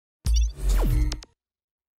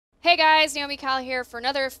Hey guys, Naomi here for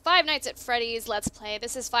another Five Nights at Freddy's Let's Play.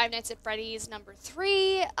 This is Five Nights at Freddy's number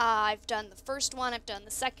 3. I've done the first one, I've done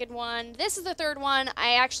the second one. This is the third one.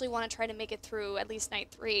 I actually want to try to make it through at least night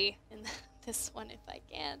 3 in this one if I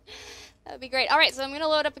can. That would be great. Alright, so I'm going to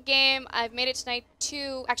load up a game. I've made it to night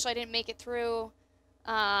 2. Actually, I didn't make it through.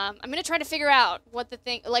 I'm going to try to figure out what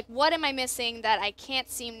what am I missing that I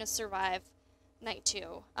can't seem to survive night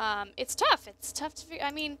 2. It's tough. It's tough to figure.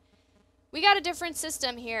 I mean, we got a different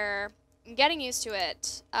system here. I'm getting used to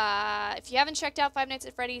it. If you haven't checked out Five Nights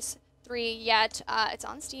at Freddy's 3 yet, it's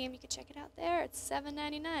on Steam. You can check it out there. It's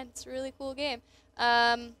 $7.99. It's a really cool game.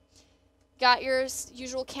 Got your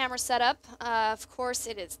usual camera setup. Of course,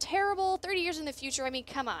 it is terrible. 30 years in the future. I mean,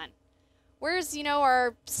 come on. Where's,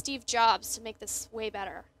 our Steve Jobs to make this way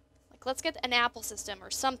better? Like, let's get an Apple system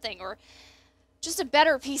or something, or just a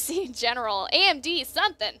better PC in general. AMD,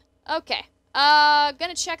 something. Okay.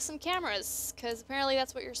 Gonna check some cameras, because apparently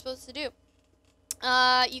that's what you're supposed to do.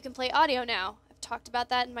 You can play audio now. I've talked about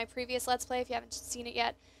that in my previous Let's Play. If you haven't seen it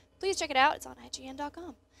yet, please check it out. It's on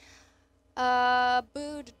ign.com.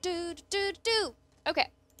 Okay.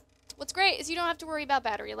 What's great is you don't have to worry about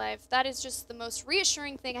battery life. That is just the most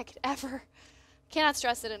reassuring thing I could ever. Cannot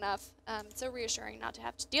stress it enough. It's so reassuring not to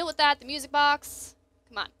have to deal with that. The music box.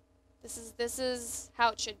 Come on. This is how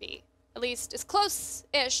it should be. At least as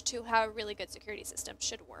close-ish to how a really good security system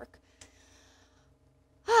should work.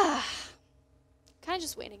 Kind of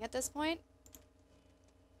just waiting at this point.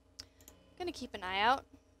 Gonna keep an eye out.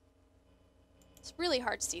 It's really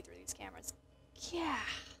hard to see through these cameras. Yeah.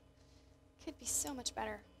 Could be so much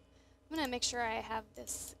better. I'm gonna make sure I have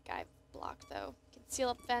this guy blocked, though. Conceal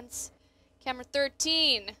up fence. Camera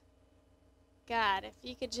 13. God, if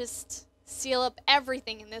you could just seal up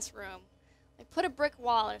everything in this room. Like, put a brick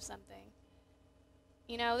wall or something.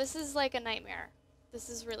 This is like a nightmare. This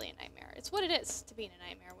is really a nightmare. It's what it is to be in a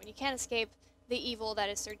nightmare, when you can't escape the evil that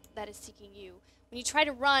is seeking you. When you try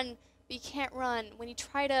to run, but you can't run. When you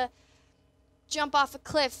try to jump off a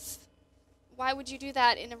cliff, why would you do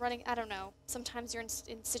that in a running... I don't know. Sometimes you're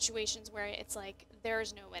in situations where it's like, there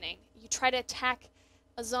is no winning. You try to attack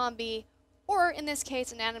a zombie, or in this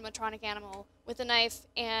case, an animatronic animal, with a knife,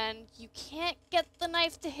 and you can't get the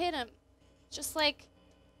knife to hit him. Just like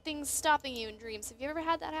things stopping you in dreams. Have you ever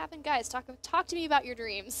had that happen? Guys, talk to me about your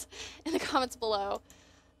dreams in the comments below.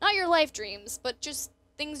 Not your life dreams, but just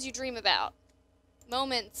things you dream about.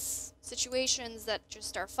 Moments, situations that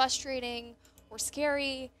just are frustrating or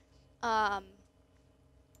scary. I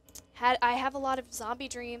have a lot of zombie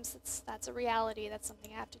dreams. That's a reality. That's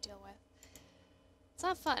something I have to deal with. It's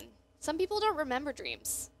not fun. Some people don't remember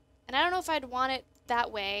dreams. And I don't know if I'd want it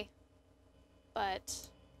that way, but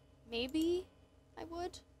maybe I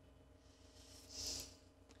would.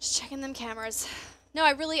 Just checking them cameras. No,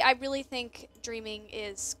 I really think dreaming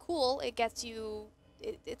is cool. It gets you,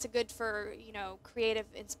 it's a good for, creative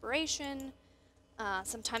inspiration.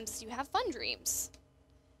 Sometimes you have fun dreams.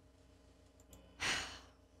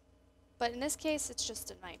 But in this case, it's just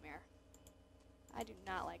a nightmare. I do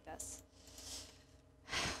not like this.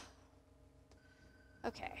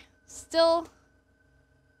 Okay. Still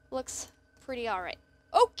looks pretty alright.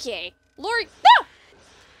 Okay. Lord, no!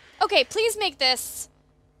 Okay, please make this.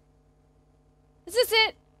 Is this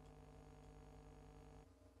it?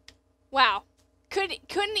 Wow.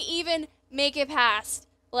 Couldn't even make it past,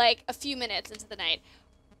 like, a few minutes into the night.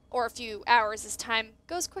 Or a few hours as time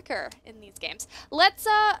goes quicker in these games. Let's,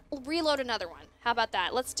 reload another one. How about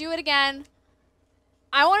that? Let's do it again.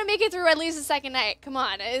 I want to make it through at least a second night. Come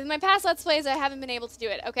on. In my past Let's Plays, I haven't been able to do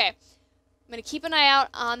it. Okay. I'm going to keep an eye out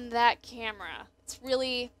on that camera. It's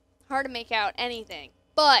really hard to make out anything.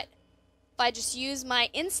 But if I just use my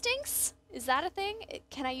instincts, is that a thing?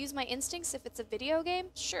 Can I use my instincts if it's a video game?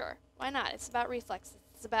 Sure. Why not? It's about reflexes.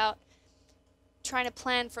 It's about trying to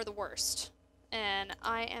plan for the worst. And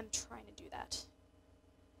I am trying to do that.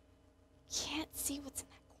 Can't see what's in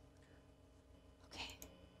that corner. Okay.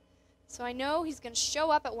 So I know he's going to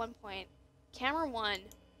show up at one point. Camera 1.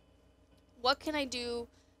 What can I do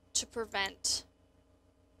to prevent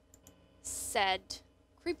said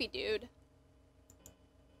creepy dude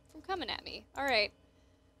from coming at me? Alright.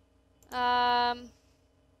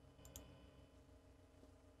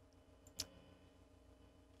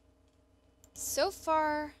 So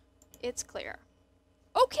far, it's clear.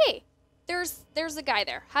 Okay! There's a guy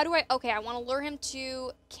there. How do I... Okay, I want to lure him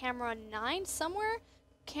to camera 9 somewhere.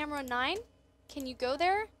 Camera 9? Can you go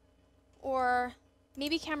there? Or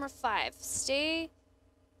maybe camera 5. Stay...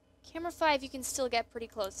 Camera 5, you can still get pretty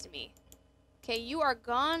close to me. Okay, you are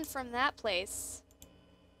gone from that place.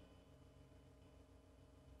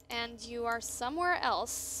 And you are somewhere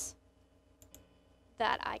else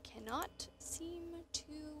that I cannot seem to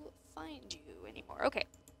find you anymore. Okay.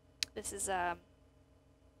 This is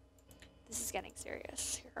getting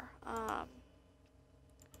serious here. I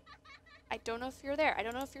don't know if you're there. I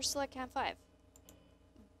don't know if you're still at Camp 5.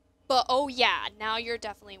 But, oh yeah, now you're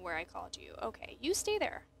definitely where I called you. Okay, you stay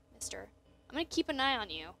there, mister. I'm gonna keep an eye on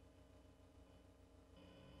you.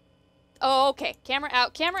 Oh, okay. Camera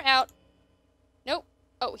out. Camera out. Nope.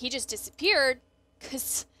 Oh, he just disappeared.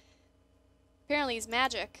 Because apparently he's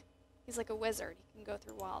magic. He's like a wizard. He can go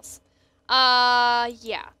through walls.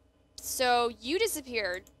 Yeah. So you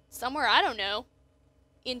disappeared somewhere, I don't know,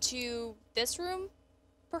 into this room,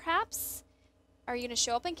 perhaps? Are you going to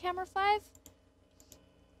show up in camera 5?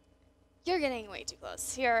 You're getting way too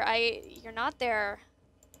close. Here, you're not there.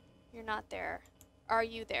 You're not there. Are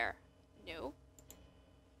you there? No.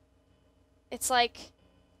 It's like,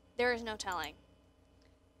 there is no telling.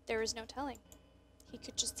 There is no telling.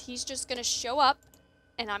 He's just gonna show up,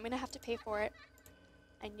 and I'm gonna have to pay for it.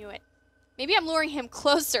 I knew it. Maybe I'm luring him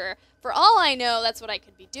closer. For all I know, that's what I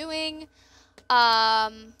could be doing. Oh,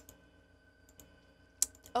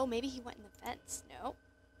 maybe he went in the vents. No.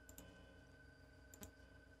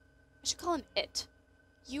 I should call him it.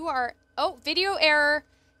 You are... Oh, video error.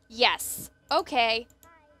 Yes. Okay.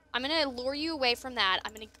 I'm going to lure you away from that.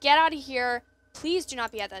 I'm going to get out of here. Please do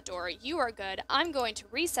not be at that door. You are good. I'm going to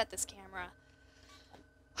reset this camera.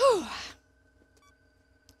 Whew. I'm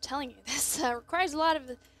telling you, this requires a lot of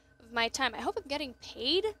my time. I hope I'm getting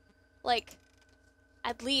paid, like,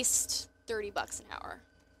 at least 30 bucks an hour.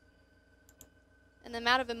 And the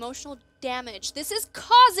amount of emotional damage this is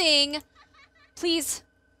causing. Please.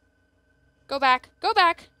 Go back. Go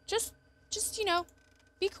back. Just, you know,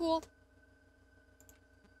 be cool.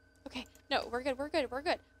 Okay. No, we're good. We're good. We're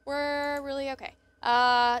good. We're really okay.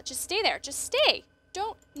 Just stay there. Just stay.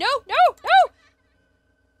 Don't. No, no, no!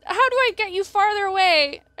 How do I get you farther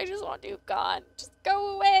away? I just want you gone. Just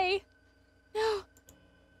go away. No.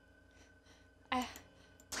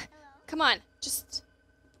 Come on. Just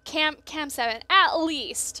Cam 7 at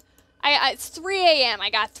least. It's 3 a.m. I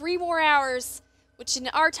got 3 more hours, which in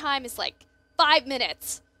our time is like 5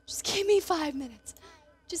 minutes. Just give me 5 minutes.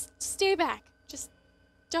 Just stay back. Just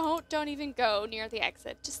don't even go near the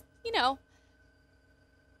exit. Just, you know.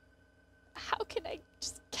 How can I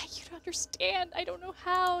just get you to understand? I don't know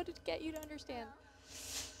how to get you to understand.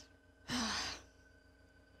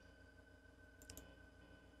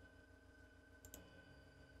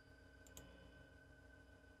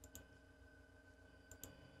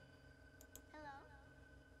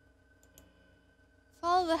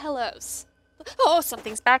 Follow the hellos. Oh,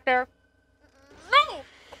 something's back there. No!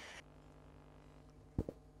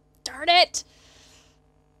 Darn it!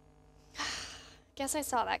 Guess I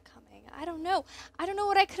saw that coming. I don't know. I don't know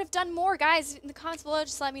what I could have done more, guys. In the comments below,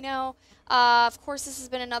 just let me know. Of course, this has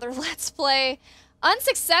been another Let's Play.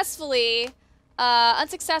 Unsuccessful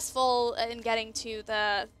in getting to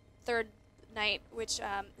the 3rd night, which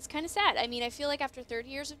is kind of sad. I mean, I feel like after 30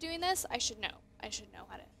 years of doing this, I should know. I should know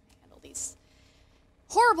how to handle these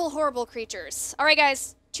horrible, horrible creatures. All right,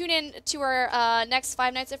 guys. Tune in to our next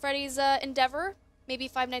Five Nights at Freddy's endeavor. Maybe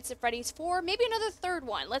Five Nights at Freddy's 4. Maybe another 3rd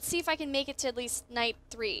one. Let's see if I can make it to at least night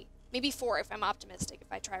 3. Maybe 4 if I'm optimistic, if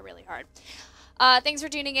I try really hard. Thanks for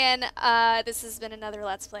tuning in. This has been another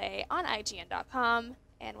Let's Play on ign.com.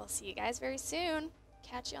 And we'll see you guys very soon.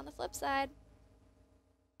 Catch you on the flip side.